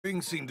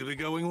Things seem to be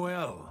going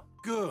well.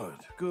 Good,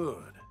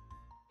 good.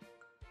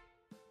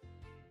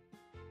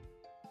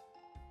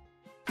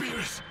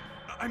 Beerus!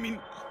 I mean,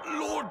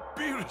 Lord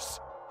Beerus!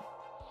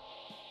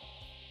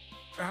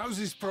 How's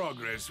his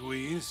progress,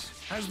 Whis?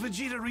 Has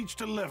Vegeta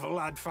reached a level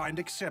I'd find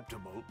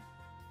acceptable?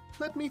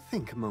 Let me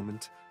think a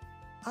moment.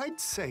 I'd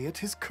say at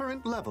his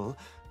current level,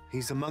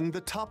 he's among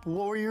the top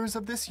warriors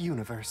of this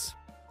universe.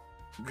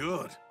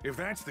 Good. If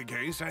that's the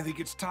case, I think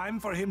it's time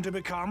for him to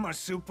become a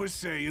Super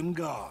Saiyan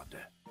God.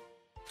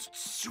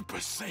 Super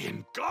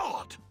Saiyan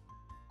God?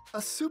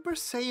 A Super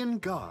Saiyan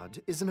God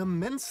is an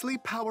immensely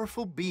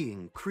powerful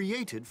being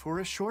created for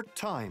a short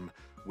time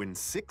when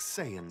 6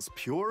 Saiyans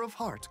pure of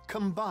heart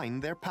combine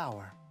their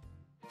power.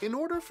 In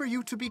order for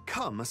you to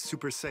become a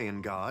Super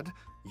Saiyan God,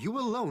 you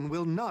alone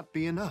will not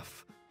be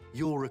enough.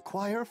 You'll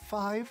require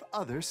 5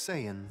 other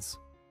Saiyans.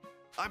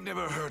 I've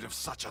never heard of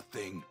such a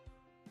thing.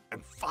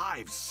 And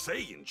 5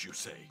 Saiyans, you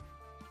say?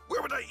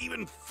 Where would I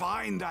even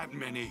find that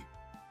many?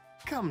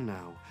 Come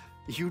now,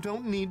 you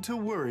don't need to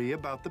worry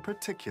about the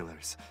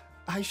particulars.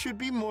 I should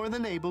be more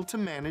than able to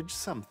manage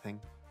something.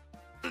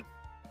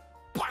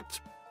 What?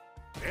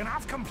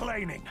 Enough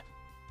complaining.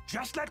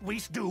 Just let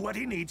Whis do what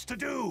he needs to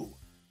do.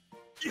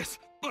 Yes,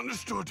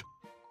 understood.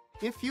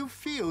 If you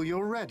feel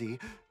you're ready,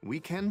 we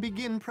can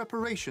begin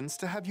preparations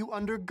to have you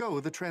undergo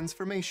the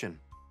transformation.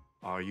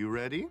 Are you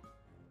ready?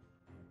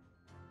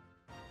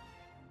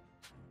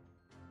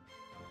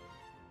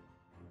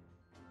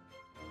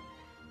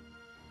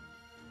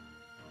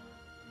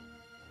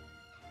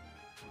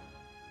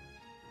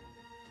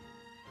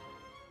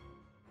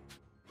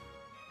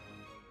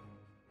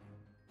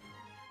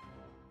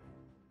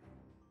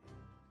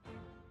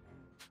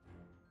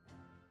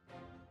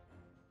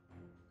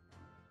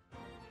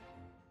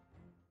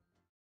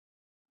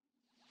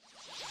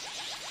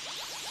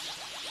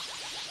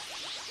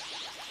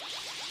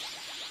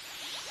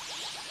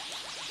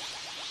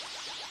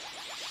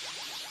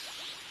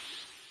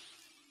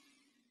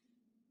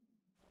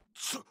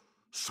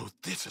 So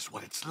this is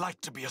what it's like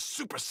to be a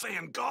Super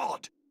Saiyan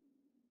God!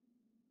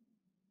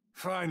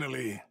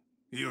 Finally,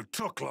 you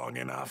took long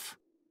enough.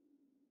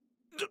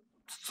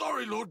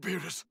 Sorry, Lord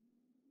Beerus.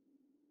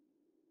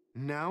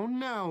 Now,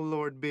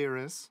 Lord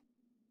Beerus.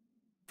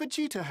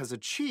 Vegeta has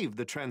achieved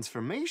the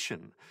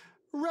transformation.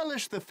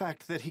 Relish the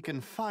fact that he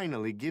can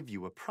finally give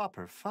you a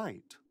proper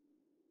fight.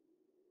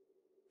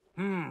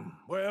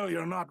 Well,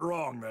 you're not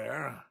wrong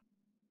there.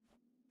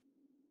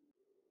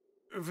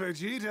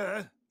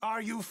 Vegeta,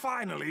 are you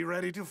finally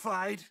ready to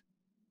fight?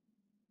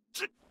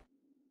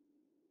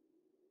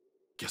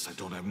 Guess I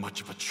don't have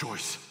much of a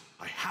choice.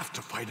 I have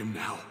to fight him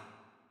now.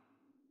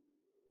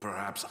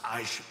 Perhaps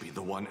I should be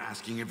the one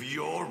asking if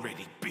you're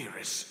ready,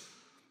 Beerus.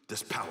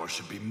 This power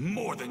should be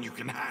more than you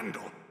can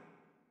handle.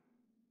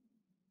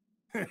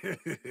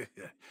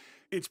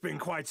 It's been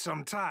quite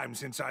some time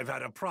since I've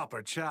had a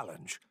proper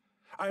challenge.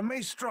 I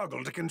may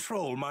struggle to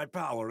control my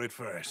power at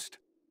first.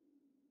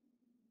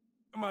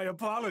 My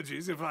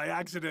apologies if I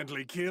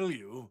accidentally kill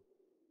you.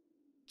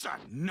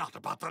 I'm not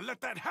about to let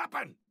that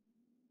happen!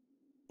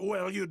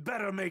 Well, you'd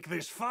better make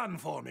this fun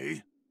for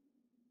me.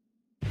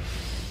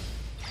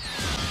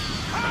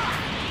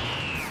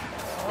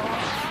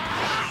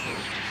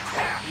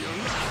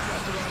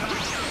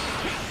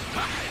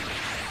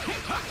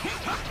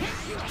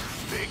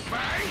 Big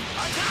Bang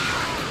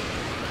Attack!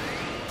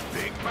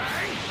 Big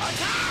Bang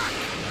Attack!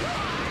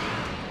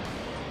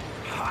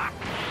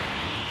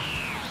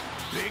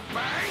 Big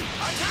Bang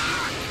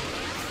Attack!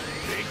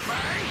 Big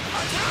Bang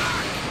Attack!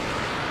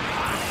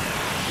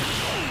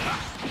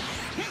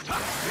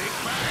 Big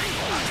Bang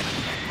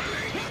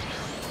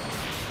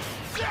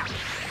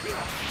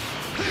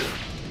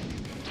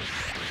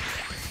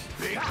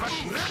Big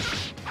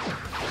Bang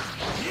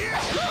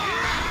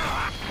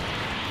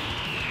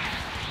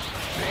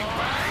Big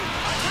Bang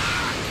Attack!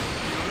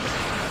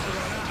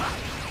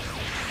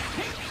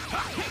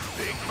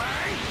 Big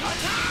Bang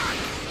Attack!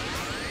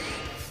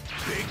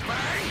 Big Bang Attack! Big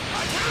Bang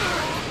Attack!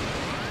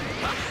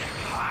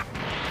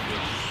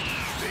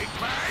 Big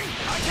Bang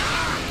Attack!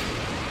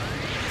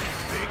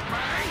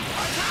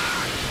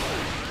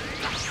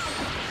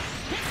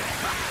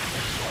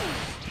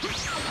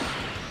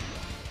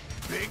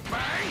 Big Bang Attack! Big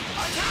Bang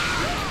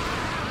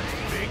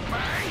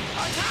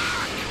Attack!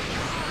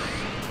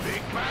 Big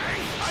Bang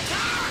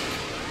Attack!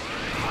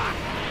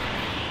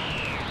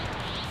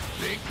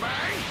 Big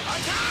Bang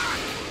Attack!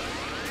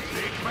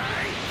 Big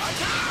Bang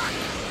Attack!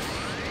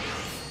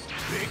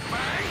 Big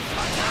Bang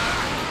Attack!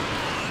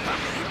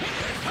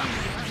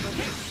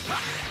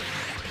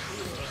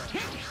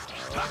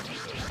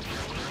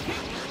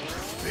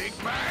 Big Bang Attack! Big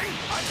Bang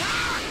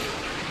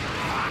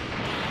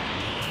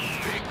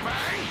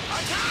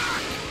Attack!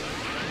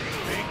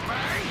 Big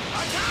Bang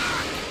Attack!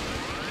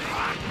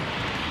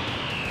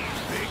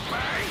 Big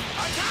Bang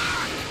Attack!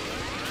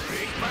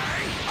 Big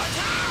Bang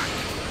Attack!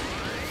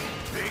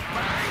 Big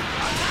Bang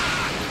Attack!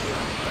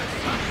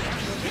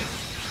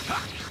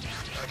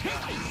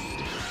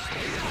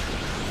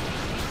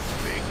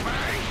 Big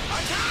Bang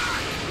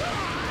Attack!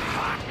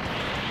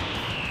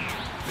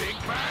 Big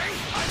Bang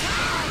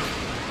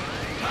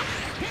Attack!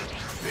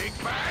 Big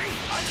Bang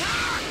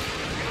attack!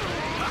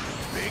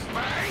 Big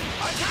Bang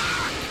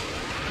attack!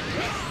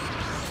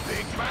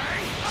 Big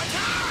Bang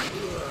attack!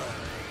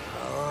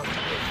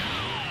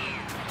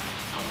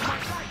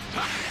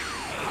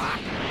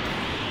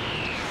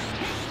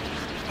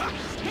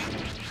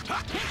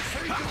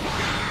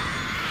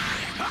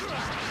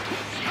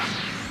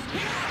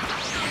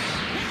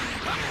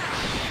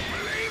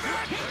 Believe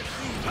it!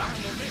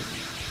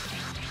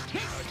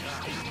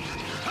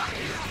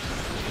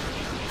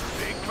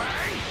 Big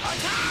Bang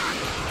attack!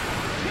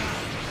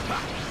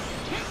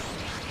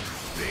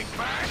 Big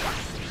Bang!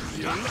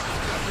 You're not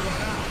going to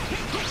run out.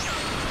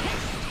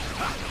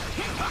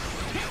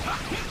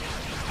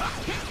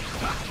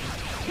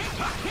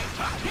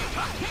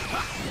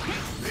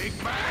 Big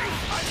Bang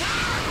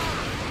attack!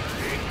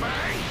 Big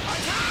Bang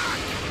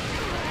attack!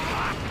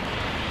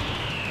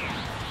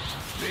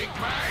 Big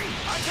Bang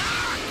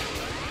attack!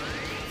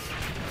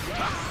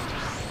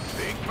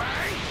 Big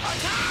Bang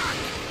attack!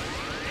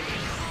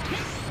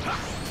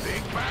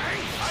 Big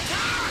Bang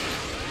attack!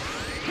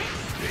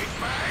 Big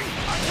Bang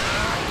attack!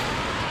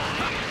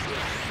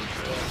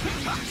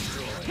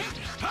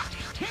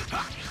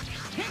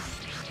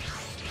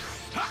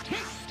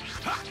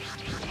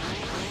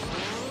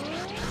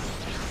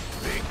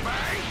 Big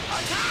Bang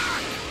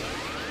attack!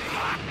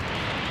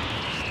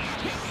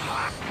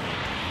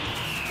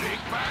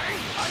 Big Bang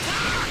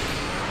attack!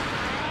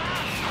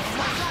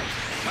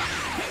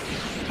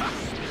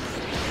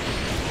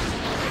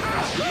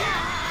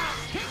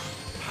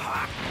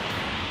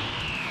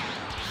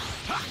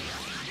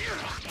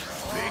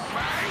 Big Bang attack! Big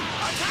Bang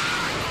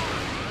attack!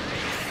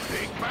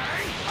 Big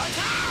Bang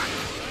attack!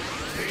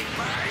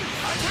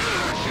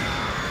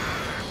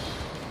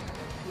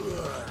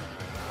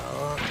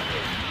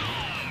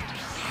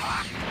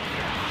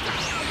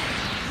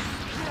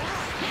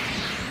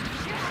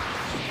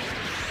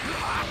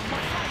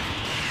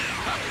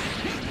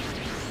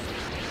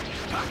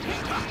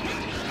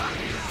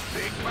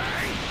 Big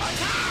Bang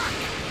attack!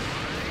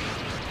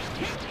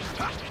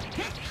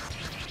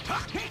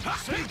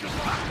 Say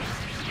goodbye!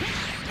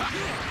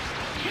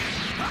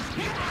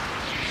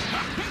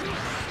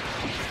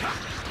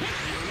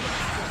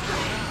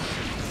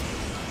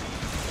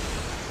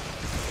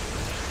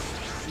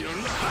 You're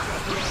lucky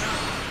to run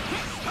out.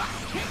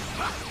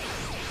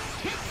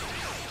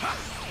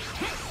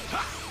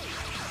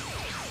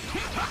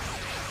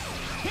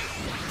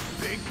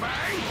 Big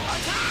Bang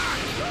attack!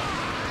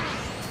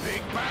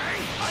 Big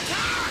Bang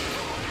attack!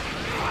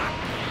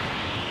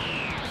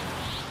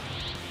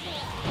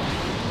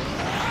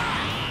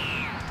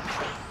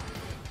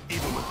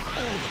 Even with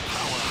all the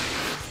power I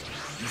have,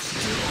 you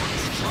still aren't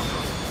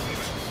stronger.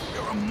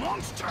 You're a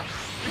monster!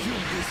 You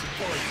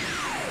disappoint me.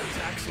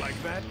 Attacks like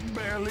that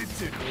barely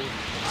tickle.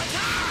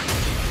 Attack!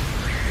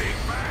 Big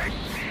Bang!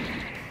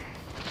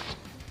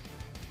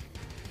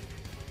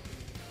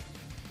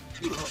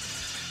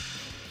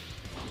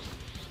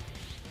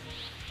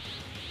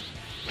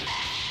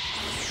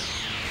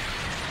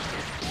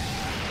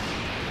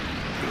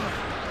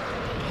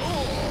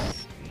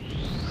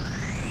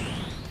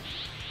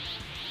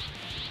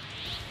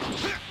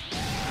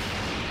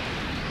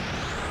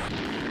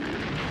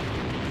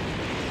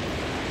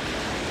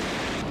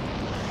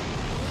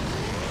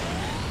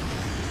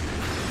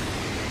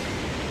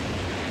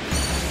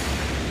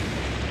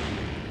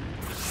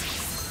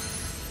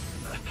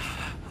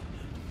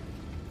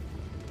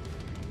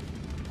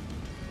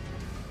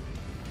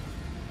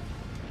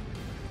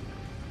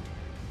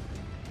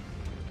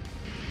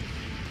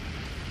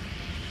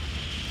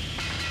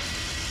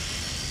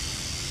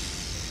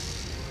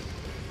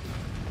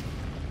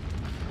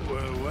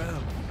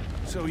 Well,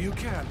 so you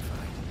can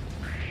fight.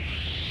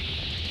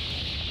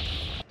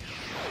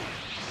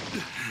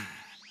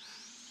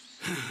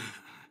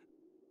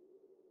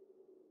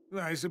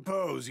 I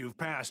suppose you've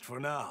passed for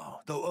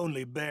now, though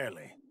only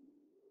barely.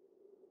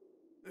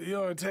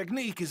 Your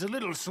technique is a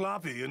little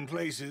sloppy in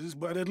places,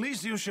 but at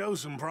least you show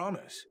some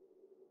promise.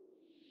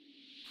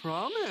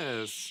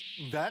 Promise?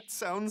 That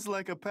sounds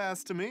like a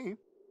pass to me.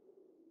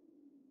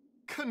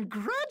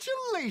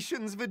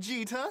 Congratulations,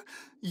 Vegeta!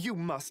 You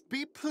must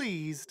be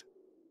pleased.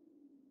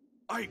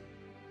 I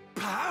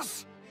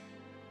pass?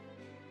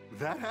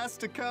 That has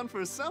to count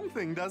for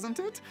something, doesn't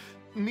it?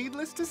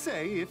 Needless to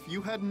say, if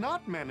you had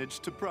not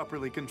managed to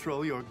properly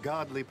control your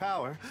godly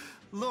power,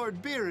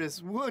 Lord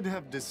Beerus would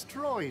have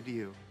destroyed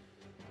you.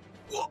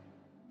 What?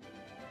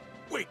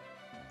 Wait,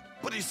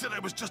 but he said I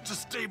was just to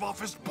stave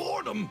off his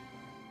boredom.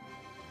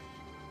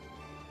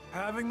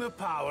 Having the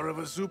power of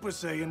a Super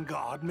Saiyan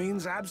God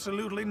means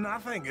absolutely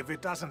nothing if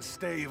it doesn't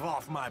stave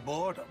off my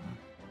boredom.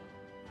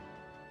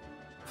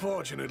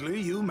 Fortunately,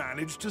 you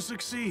managed to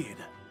succeed.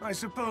 I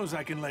suppose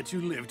I can let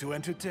you live to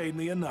entertain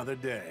me another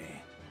day.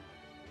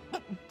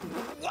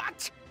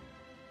 What?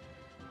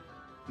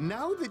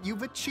 Now that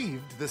you've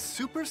achieved the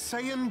Super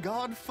Saiyan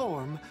God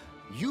form,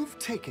 you've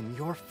taken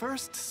your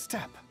first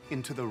step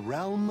into the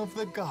realm of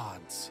the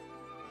gods.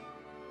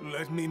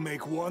 Let me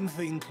make one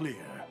thing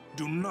clear.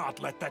 Do not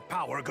let that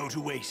power go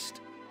to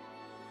waste.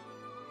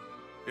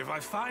 If I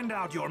find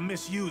out you're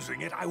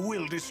misusing it, I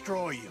will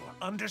destroy you.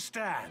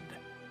 Understand?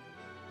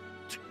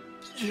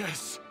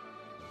 Yes.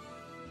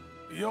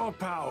 Your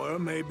power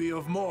may be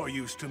of more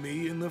use to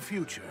me in the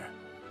future.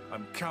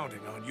 I'm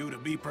counting on you to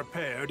be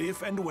prepared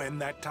if and when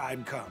that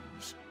time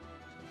comes.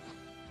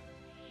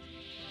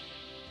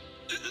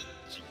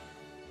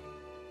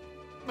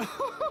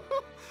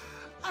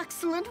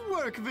 Excellent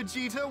work,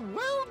 Vegeta.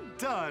 Well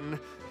done.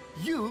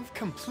 You've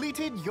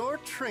completed your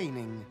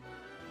training.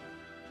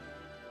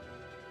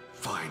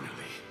 Finally.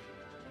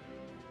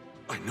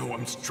 I know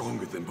I'm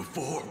stronger than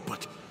before,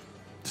 but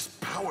this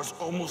power's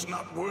almost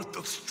not worth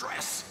the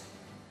stress.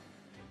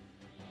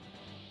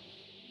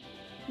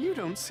 You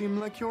don't seem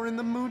like you're in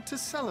the mood to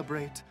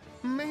celebrate.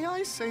 May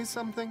I say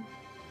something?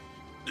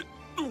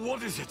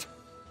 What is it?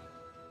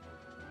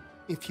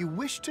 If you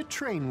wish to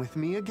train with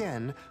me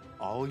again,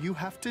 all you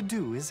have to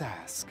do is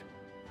ask.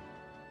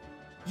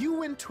 You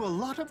went to a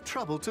lot of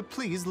trouble to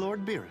please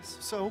Lord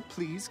Beerus, so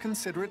please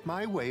consider it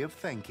my way of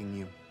thanking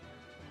you.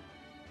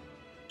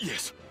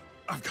 Yes,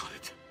 I've got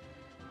it.